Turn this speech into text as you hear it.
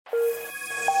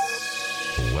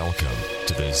Welcome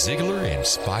to the Ziglar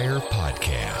Inspire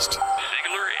Podcast.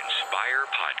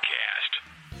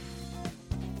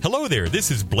 Hello there,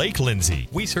 this is Blake Lindsay.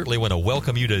 We certainly want to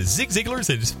welcome you to Zig Ziglar's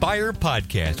Inspire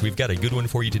Podcast. We've got a good one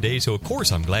for you today, so of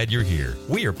course I'm glad you're here.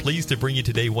 We are pleased to bring you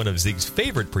today one of Zig's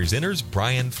favorite presenters,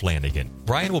 Brian Flanagan.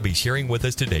 Brian will be sharing with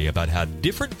us today about how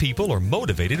different people are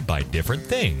motivated by different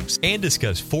things and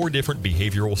discuss 4 different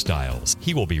behavioral styles.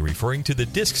 He will be referring to the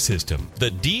DISC system,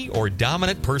 the D or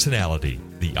dominant personality,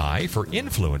 the I for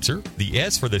influencer, the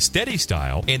S for the steady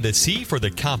style, and the C for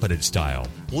the competent style.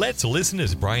 Let's listen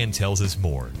as Brian tells us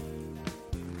more.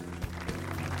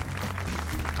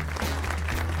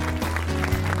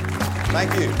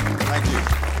 Thank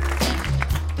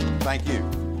you.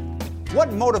 What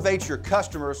motivates your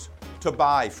customers to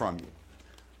buy from you?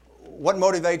 What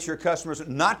motivates your customers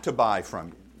not to buy from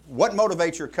you? What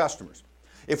motivates your customers?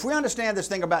 If we understand this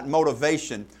thing about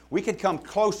motivation, we can come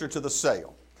closer to the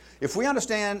sale. If we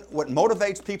understand what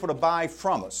motivates people to buy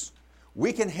from us,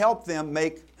 we can help them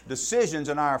make decisions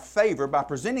in our favor by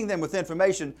presenting them with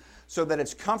information so that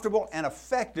it's comfortable and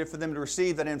effective for them to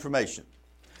receive that information.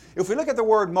 If we look at the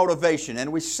word motivation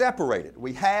and we separate it,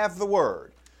 we have the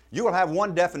word, you will have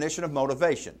one definition of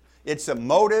motivation. It's a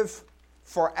motive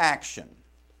for action.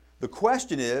 The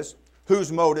question is, whose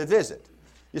motive is it?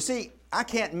 You see, I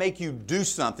can't make you do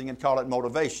something and call it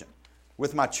motivation.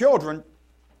 With my children,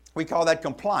 we call that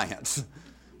compliance.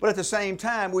 But at the same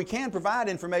time, we can provide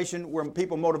information where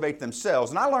people motivate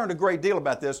themselves. And I learned a great deal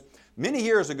about this many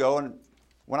years ago, and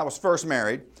when I was first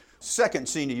married, second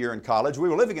senior year in college. We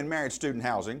were living in married student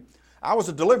housing. I was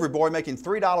a delivery boy making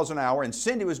 $3 an hour, and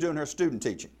Cindy was doing her student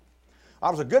teaching.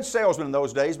 I was a good salesman in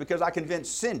those days because I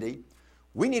convinced Cindy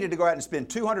we needed to go out and spend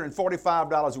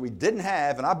 $245 that we didn't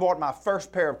have, and I bought my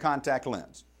first pair of contact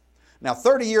lenses. Now,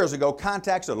 30 years ago,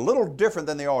 contacts are a little different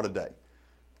than they are today.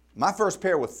 My first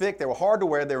pair were thick, they were hard to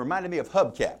wear, they reminded me of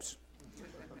hubcaps.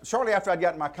 Shortly after I'd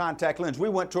gotten my contact lens, we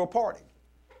went to a party.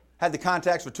 Had the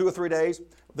contacts for 2 or 3 days.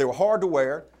 They were hard to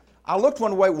wear. I looked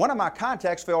one way, one of my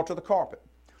contacts fell to the carpet.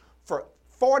 For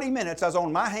 40 minutes, I was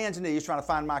on my hands and knees trying to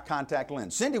find my contact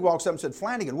lens. Cindy walks up and said,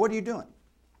 "Flanagan, what are you doing?"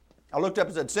 I looked up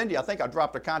and said, "Cindy, I think I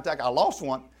dropped a contact. I lost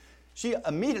one." She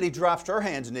immediately drops to her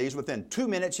hands and knees. Within 2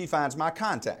 minutes, she finds my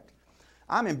contact.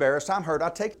 I'm embarrassed. I'm hurt. I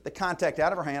take the contact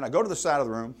out of her hand. I go to the side of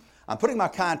the room. I'm putting my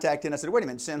contact in. I said, "Wait a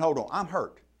minute, Cindy, hold on. I'm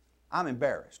hurt. I'm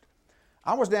embarrassed.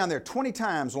 I was down there 20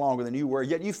 times longer than you were,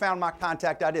 yet you found my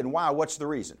contact I didn't. Why? What's the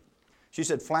reason?" She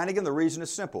said, "Flanagan, the reason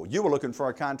is simple. You were looking for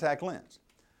a contact lens.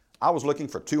 I was looking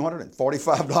for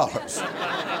 $245.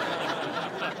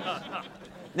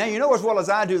 Now, you know as well as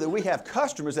I do that we have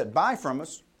customers that buy from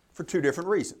us for 2 different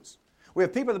reasons. We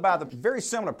have people that buy the very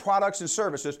similar products and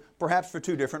services, perhaps for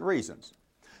 2 different reasons.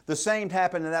 The same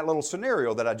happened in that little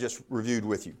scenario that I just reviewed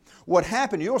with you. What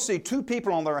happened, you'll see 2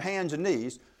 people on their hands and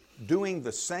knees doing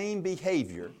the same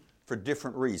behavior for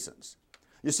different reasons.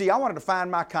 You see, I wanted to find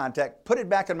my contact, put it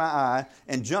back in my eye,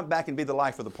 and jump back and be the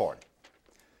life of the party.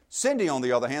 Cindy, on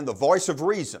the other hand, the voice of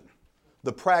reason,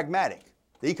 the pragmatic,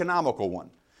 the economical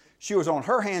one. She was on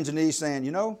her hands and knees saying,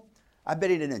 "You know, I bet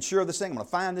he didn't insure this thing. I'm going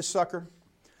to find this sucker."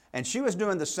 And she was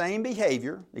doing the same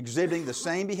behavior, exhibiting the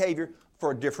same behavior for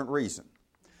a different reason.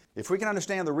 If we can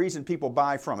understand the reason people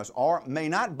buy from us or may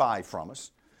not buy from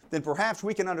us, then perhaps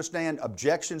we can understand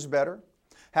objections better,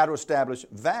 how to establish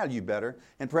value better,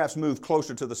 and perhaps move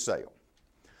closer to the sale.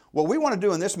 What we want to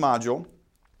do in this module,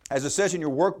 as it says in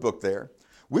your workbook there,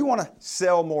 we want to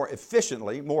sell more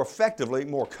efficiently, more effectively,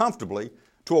 more comfortably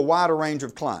to a wider range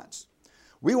of clients.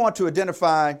 We want to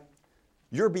identify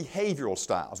your behavioral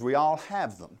styles. We all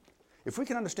have them. If we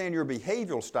can understand your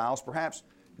behavioral styles, perhaps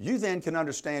you then can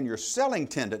understand your selling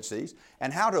tendencies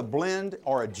and how to blend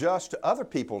or adjust to other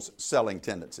people's selling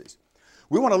tendencies.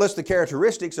 We want to list the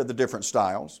characteristics of the different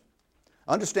styles,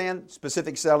 understand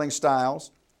specific selling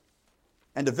styles,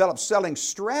 and develop selling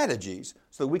strategies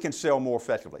so that we can sell more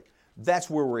effectively. That's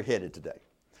where we're headed today.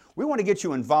 We want to get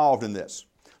you involved in this.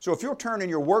 So if you'll turn in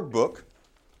your workbook,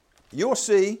 you'll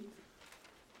see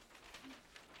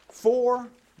 4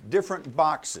 different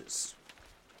boxes.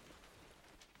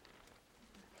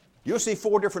 You'll see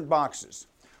 4 different boxes.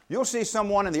 You'll see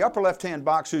someone in the upper left-hand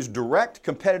box who's direct,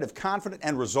 competitive, confident,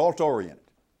 and result-oriented.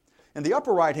 In the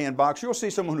upper right-hand box, you'll see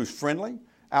someone who's friendly,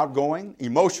 outgoing,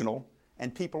 emotional,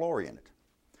 and people-oriented.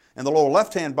 In the lower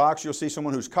left-hand box, you'll see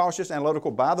someone who's cautious,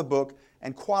 analytical, by the book,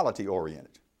 and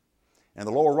quality-oriented. In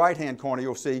the lower right-hand corner,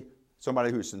 you'll see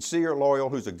somebody who's sincere, loyal,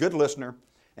 who's a good listener,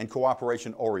 and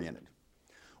cooperation-oriented.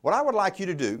 What I would like you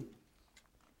to do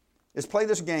is play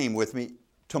this game with me.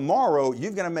 Tomorrow,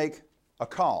 you're going to make a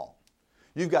call.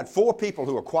 You've got 4 people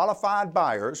who are qualified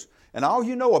buyers, and all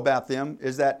you know about them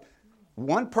is that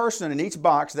one person in each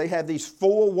box, they have these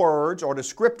 4 words or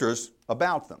descriptors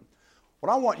about them.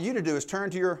 What I want you to do is turn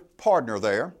to your partner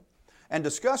there and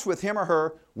discuss with him or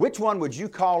her which one would you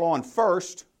call on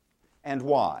first and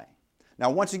why. Now,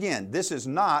 once again, this is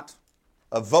not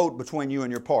a vote between you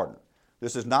and your partner.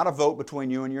 This is not a vote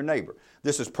between you and your neighbor.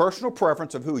 This is personal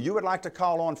preference of who you would like to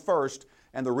call on first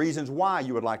and the reasons why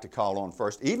you would like to call on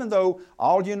first, even though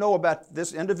all you know about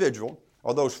this individual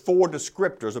are those 4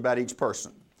 descriptors about each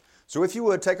person. So if you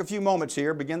would, take a few moments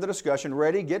here, begin the discussion.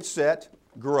 Ready, get set,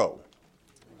 grow.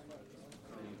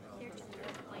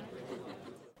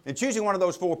 In choosing one of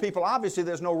those 4 people, obviously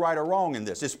there's no right or wrong in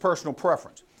this. It's personal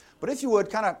preference. But if you would,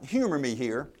 kind of humor me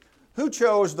here. Who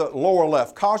chose the lower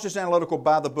left, cautious, analytical,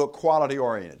 by the book, quality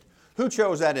oriented? Who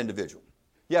chose that individual?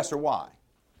 Yes or why?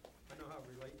 I know how to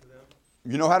relate to them.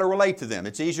 You know how to relate to them.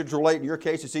 It's easier to relate. In your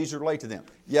case, it's easier to relate to them.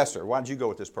 Yes, sir. Why did you go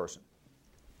with this person?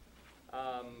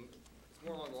 It's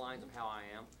more along the lines of how I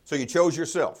am. So you chose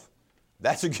yourself.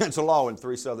 That's against the law in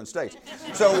 3 southern states.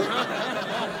 So,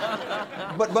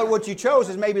 but what you chose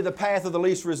is maybe the path of the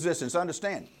least resistance.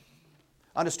 Understand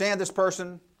this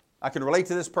person. I can relate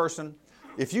to this person.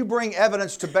 If you bring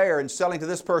evidence to bear in selling to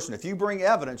this person, if you bring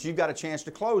evidence, you've got a chance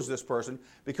to close this person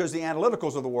because the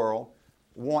analyticals of the world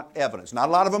want evidence. Not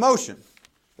a lot of emotion.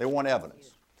 They want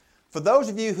evidence. For those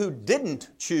of you who didn't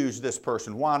choose this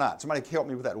person, why not? Somebody help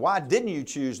me with that. Why didn't you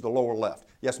choose the lower left?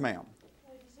 Yes, ma'am.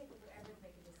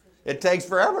 It takes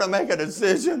forever to make a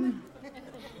decision.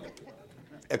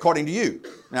 According to you.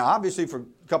 Now, obviously, for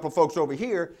a couple of folks over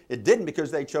here, it didn't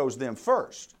because they chose them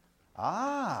first.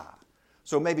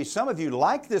 So maybe some of you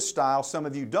like this style, some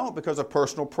of you don't because of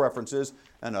personal preferences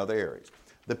and other areas.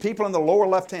 The people in the lower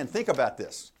left hand, think about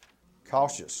this.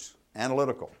 Cautious,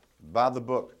 analytical, by the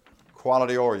book,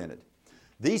 quality oriented.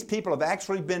 These people have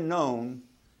actually been known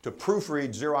to proofread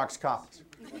Xerox copies.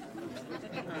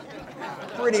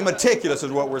 Pretty meticulous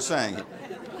is what we're saying here.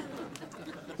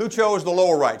 Who chose the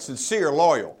lower right? Sincere,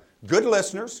 loyal, good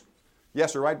listeners.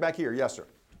 Yes, sir, right back here. Yes, sir.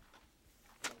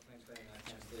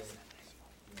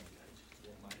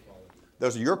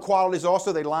 Those are your qualities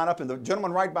also. They line up. And the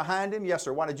gentleman right behind him, yes,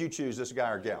 sir. Why did you choose this guy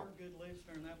or gal? They're a good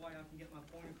listener, and that way I can get my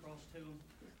point across to them.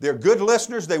 They're good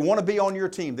listeners. They want to be on your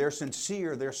team. They're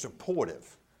sincere. They're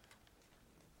supportive.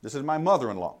 This is my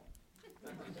mother-in-law.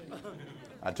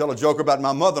 I tell a joke about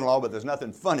my mother-in-law, but there's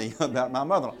nothing funny about my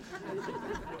mother-in-law.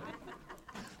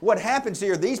 What happens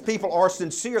here, these people are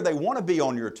sincere. They want to be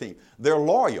on your team. They're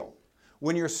loyal.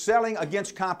 When you're selling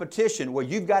against competition, well,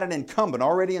 you've got an incumbent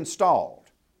already installed,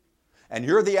 and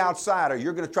you're the outsider,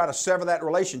 you're going to try to sever that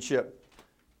relationship,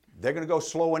 they're going to go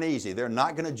slow and easy. They're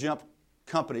not going to jump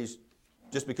companies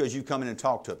just because you come in and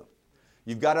talk to them.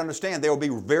 You've got to understand they'll be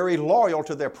very loyal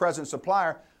to their present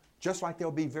supplier, just like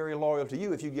they'll be very loyal to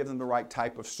you if you give them the right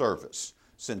type of service.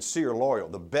 Sincere, loyal,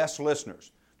 the best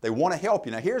listeners. They want to help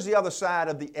you. Now here's the other side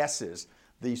of the S's.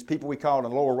 These people we call in the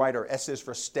lower right are S's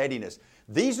for steadiness.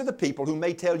 These are the people who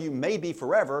may tell you maybe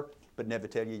forever, but never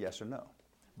tell you yes or no.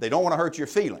 They don't want to hurt your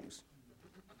feelings,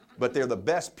 but they're the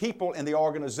best people in the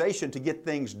organization to get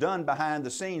things done behind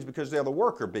the scenes because they're the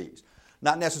worker bees.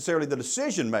 Not necessarily the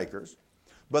decision makers,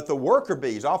 but the worker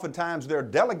bees. Oftentimes they're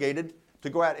delegated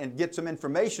to go out and get some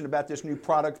information about this new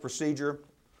product, procedure,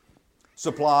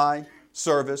 supply,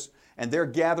 service, and they're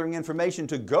gathering information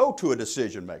to go to a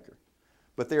decision maker.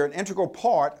 But they're an integral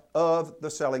part of the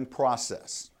selling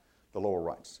process, the lower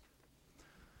rights.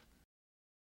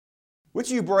 Which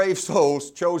of you brave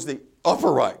souls chose the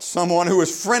upper right? Someone who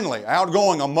is friendly,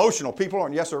 outgoing, emotional. People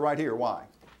aren't, yes sir, right here. Why?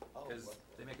 Because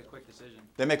they make a quick decision.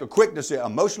 They make a quick decision,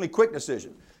 emotionally quick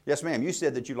decision. Yes ma'am, you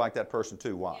said that you like that person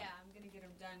too. Why? Yeah, I'm going to get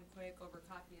them done quick over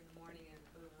coffee in the morning and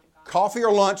boom, I'm gone. Coffee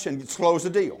or lunch and close the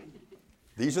deal.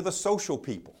 These are the social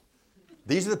people.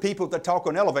 These are the people that talk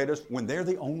on elevators when they're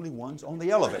the only ones on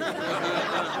the elevator.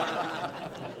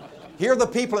 Here are the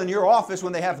people in your office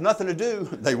when they have nothing to do.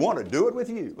 They want to do it with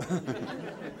you.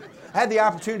 I had the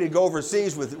opportunity to go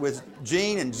overseas with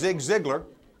Gene and Zig Ziglar.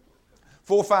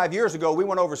 4 or 5 years ago, we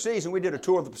went overseas and we did a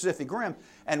tour of the Pacific Rim,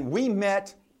 and we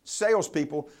met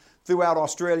salespeople throughout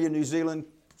Australia, New Zealand,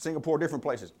 Singapore, different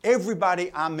places.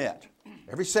 Everybody I met,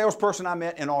 every salesperson I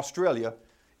met in Australia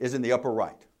is in the upper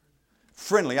right.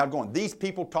 Friendly, outgoing. These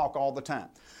people talk all the time.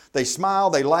 They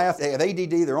smile, they laugh, they have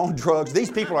ADD, they're on drugs.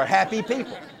 These people are happy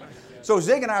people. So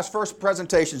Zig and I's first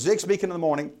presentation, Zig speaking in the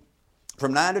morning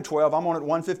from 9 to 12. I'm on at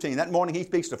 1:15. That morning he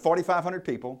speaks to 4,500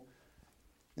 people.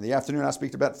 In the afternoon I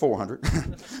speak to about 400.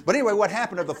 But anyway, what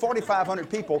happened of the 4,500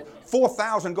 people,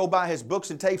 4,000 go buy his books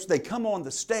and tapes. They come on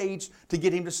the stage to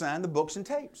get him to sign the books and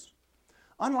tapes.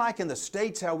 Unlike in the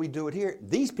States how we do it here,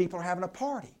 these people are having a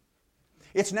party.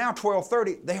 It's now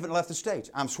 12:30. They haven't left the stage.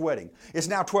 I'm sweating. It's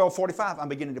now 12:45. I'm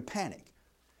beginning to panic.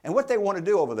 And what they want to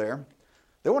do over there,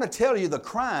 they want to tell you the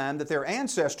crime that their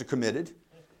ancestor committed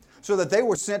so that they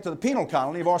were sent to the penal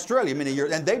colony of Australia many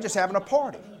years, and they're just having a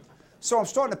party. So I'm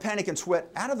starting to panic and sweat.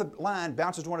 Out of the line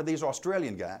bounces one of these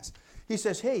Australian guys. He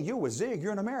says, "Hey, you're with Zig.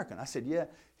 You're an American." I said, "Yeah."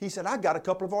 He said, "I got a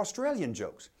couple of Australian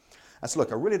jokes." I said,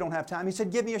 "Look, I really don't have time." He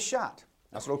said, "Give me a shot."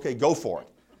 I said, "Okay, go for it."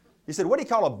 He said, "What do you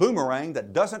call a boomerang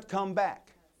that doesn't come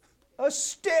back?" "A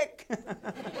stick."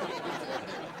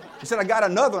 He said, "I got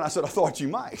another one." I said, "I thought you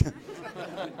might."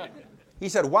 He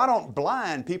said, "Why don't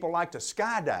blind people like to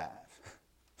skydive?"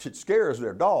 It scares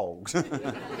their dogs.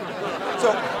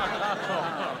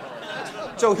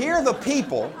 So here are the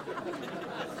people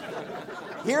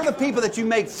that you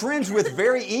make friends with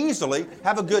very easily,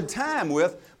 have a good time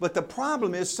with, but the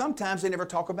problem is sometimes they never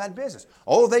talk about business.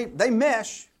 Oh, they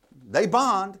mesh, they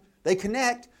bond, they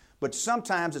connect, but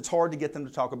sometimes it's hard to get them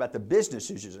to talk about the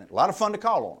business issues. A lot of fun to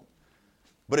call on them.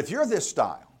 But if you're this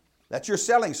style, that's your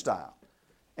selling style,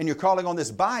 and you're calling on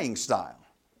this buying style,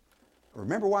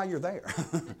 remember why you're there.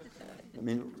 I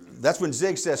mean, that's when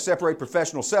Zig says separate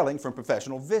professional selling from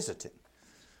professional visiting.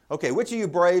 Okay, which of you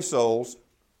brave souls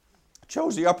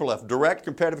chose the upper left? Direct,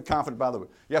 competitive, confident, by the way.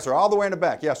 Yes, sir. All the way in the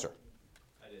back. Yes, sir.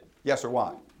 I did. Yes, sir.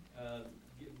 Why?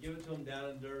 Give it to them down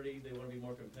and dirty. They want to be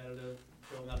more competitive.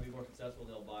 Show them how to be more successful.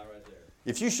 They'll buy right there.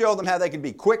 If you show them how they can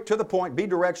be quick to the point, be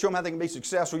direct, show them how they can be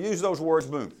successful, use those words,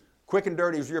 boom. Quick and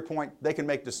dirty is your point. They can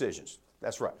make decisions.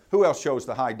 That's right. Who else chose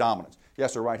the high dominance?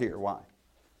 Yes, sir. Right here. Why?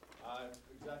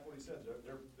 Exactly what he said.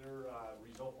 They're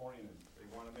result oriented. They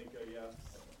want to make a decision.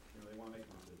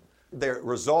 They're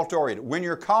result oriented. When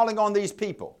you're calling on these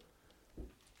people,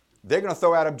 they're going to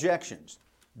throw out objections.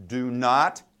 Do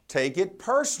not take it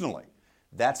personally.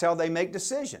 That's how they make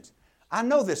decisions. I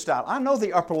know this style. I know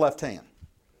the upper left hand.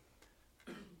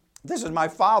 This is my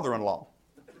father-in-law.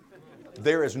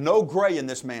 There is no gray in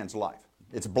this man's life.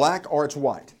 It's black or it's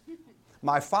white.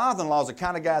 My father-in-law is the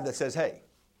kind of guy that says, "Hey,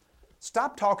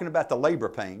 stop talking about the labor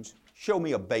pains. Show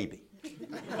me a baby."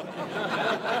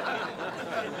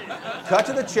 Cut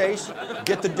to the chase,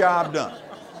 get the job done.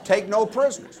 Take no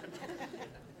prisoners.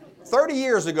 30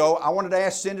 years ago, I wanted to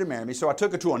ask Cindy to marry me, so I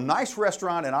took her to a nice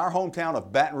restaurant in our hometown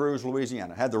of Baton Rouge,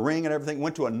 Louisiana. Had the ring and everything,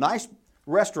 went to a nice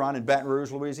restaurant in Baton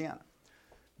Rouge, Louisiana.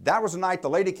 That was the night the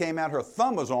lady came out, her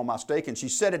thumb was on my steak, and she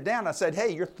set it down. I said, "Hey,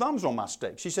 your thumb's on my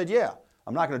steak." She said, "Yeah,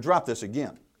 I'm not going to drop this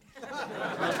again."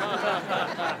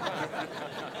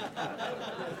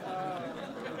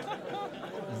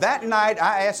 That night,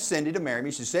 I asked Cindy to marry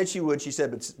me. She said she would. She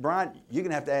said, "But Brian, you're going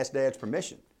to have to ask Dad's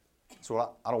permission."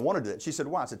 So I don't want to do that. She said,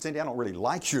 "Why?" I said, "Cindy, I don't really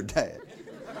like your dad."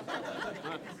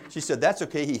 She said, "That's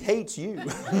okay. He hates you."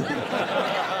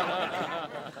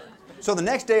 So the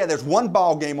next day, there's one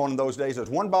ball game on in those days. There's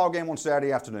one ball game on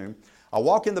Saturday afternoon. I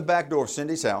walk in the back door of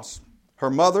Cindy's house.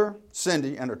 Her mother,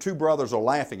 Cindy, and her two brothers are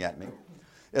laughing at me.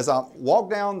 As I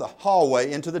walk down the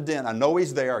hallway into the den, I know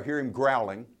he's there. I hear him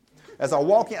growling. As I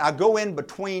walk in, I go in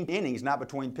between innings, not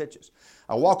between pitches.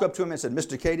 I walk up to him and said,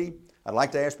 "Mr. Cady, I'd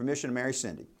like to ask permission to marry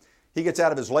Cindy." He gets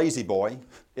out of his lazy boy.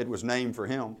 It was named for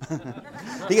him.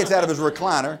 He gets out of his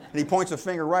recliner, and he points a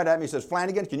finger right at me and says,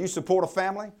 "Flanagan, can you support a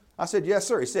family?" I said, "Yes,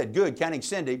 sir." He said, "Good, counting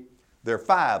Cindy, there are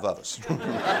 5 of us."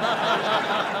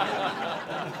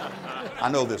 I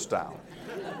know this style.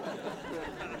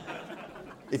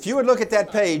 If you would look at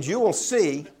that page, you will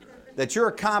see that you're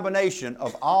a combination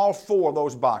of all 4 of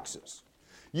those boxes.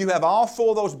 You have all 4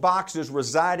 of those boxes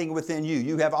residing within you.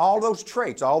 You have all those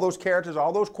traits, all those characters,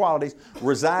 all those qualities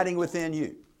residing within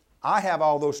you. I have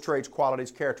all those traits,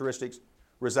 qualities, characteristics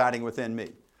residing within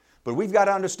me. But we've got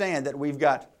to understand that we've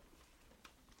got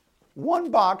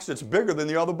one box that's bigger than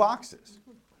the other boxes.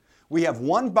 We have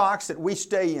one box that we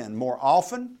stay in more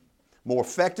often, more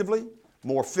effectively,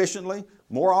 more efficiently,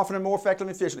 more often and more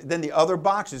effectively and efficiently than the other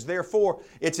boxes. Therefore,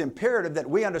 it's imperative that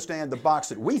we understand the box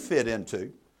that we fit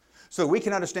into so we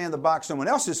can understand the box someone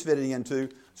else is fitting into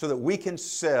so that we can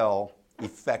sell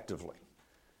effectively.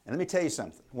 And let me tell you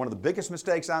something. One of the biggest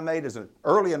mistakes I made is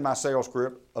early in my sales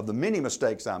career, of the many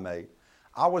mistakes I made,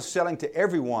 I was selling to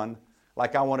everyone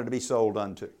like I wanted to be sold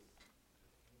unto.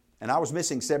 And I was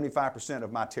missing 75%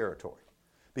 of my territory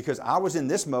because I was in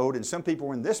this mode and some people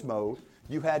were in this mode.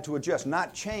 You had to adjust,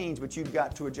 not change, but you've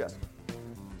got to adjust.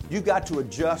 You've got to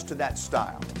adjust to that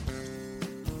style.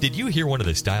 Did you hear one of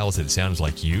the styles that sounds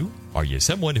like you? Are you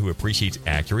someone who appreciates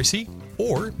accuracy?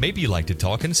 Or maybe you like to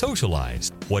talk and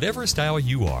socialize. Whatever style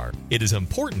you are, it is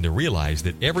important to realize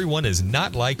that everyone is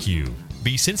not like you.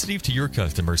 Be sensitive to your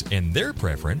customers and their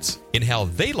preference in how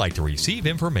they like to receive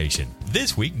information.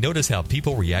 This week, notice how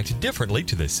people react differently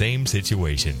to the same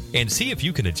situation and see if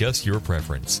you can adjust your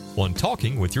preference on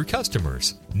talking with your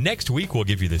customers. Next week, we'll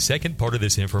give you the second part of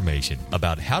this information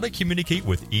about how to communicate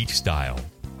with each style.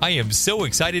 I am so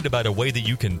excited about a way that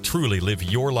you can truly live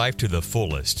your life to the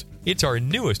fullest. It's our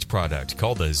newest product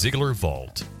called the Ziglar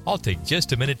Vault. I'll take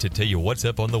just a minute to tell you what's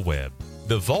up on the web.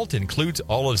 The Vault includes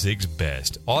all of Zig's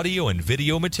best audio and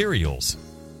video materials.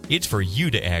 It's for you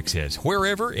to access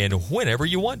wherever and whenever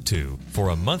you want to for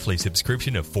a monthly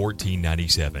subscription of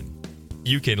 $14.97.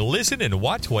 You can listen and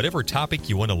watch whatever topic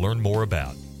you want to learn more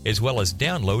about, as well as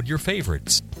download your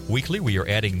favorites. Weekly, we are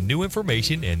adding new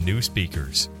information and new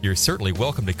speakers. You're certainly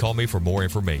welcome to call me for more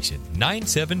information.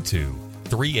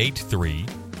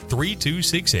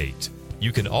 972-383-3268.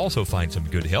 You can also find some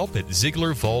good help at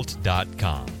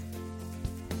ZiglarVault.com.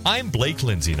 I'm Blake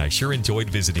Lindsay, and I sure enjoyed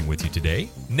visiting with you today.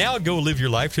 Now go live your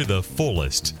life to the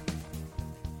fullest.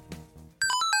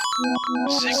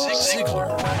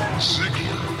 Ziglar.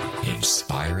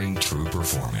 Inspiring true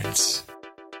performance.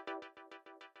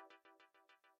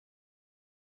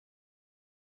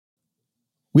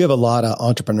 We have a lot of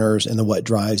entrepreneurs in the What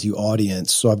Drives You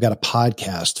audience, so I've got a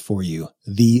podcast for you,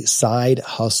 The Side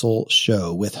Hustle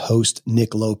Show with host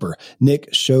Nick Loper.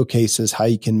 Nick showcases how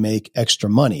you can make extra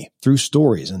money through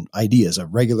stories and ideas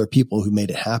of regular people who made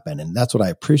it happen, and that's what I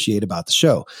appreciate about the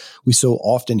show. We so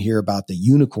often hear about the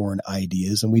unicorn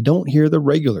ideas, and we don't hear the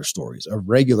regular stories of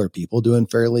regular people doing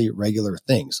fairly regular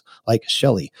things, like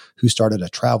Shelly, who started a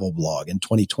travel blog in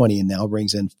 2020 and now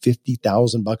brings in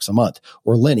 $50,000 a month,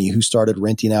 or Lenny, who started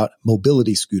renting out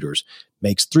mobility scooters,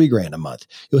 makes $3,000 a month.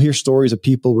 You'll hear stories of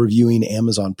people reviewing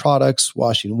Amazon products,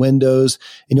 washing windows,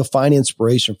 and you'll find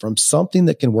inspiration from something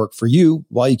that can work for you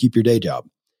while you keep your day job.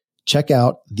 Check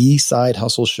out The Side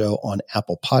Hustle Show on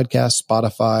Apple Podcasts,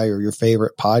 Spotify, or your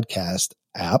favorite podcast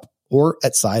app, or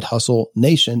at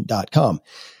sidehustlenation.com.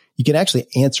 You can actually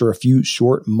answer a few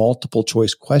short multiple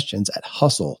choice questions at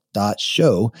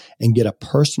hustle.show and get a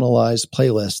personalized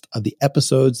playlist of the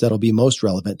episodes that'll be most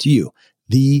relevant to you.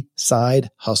 The Side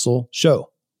Hustle Show.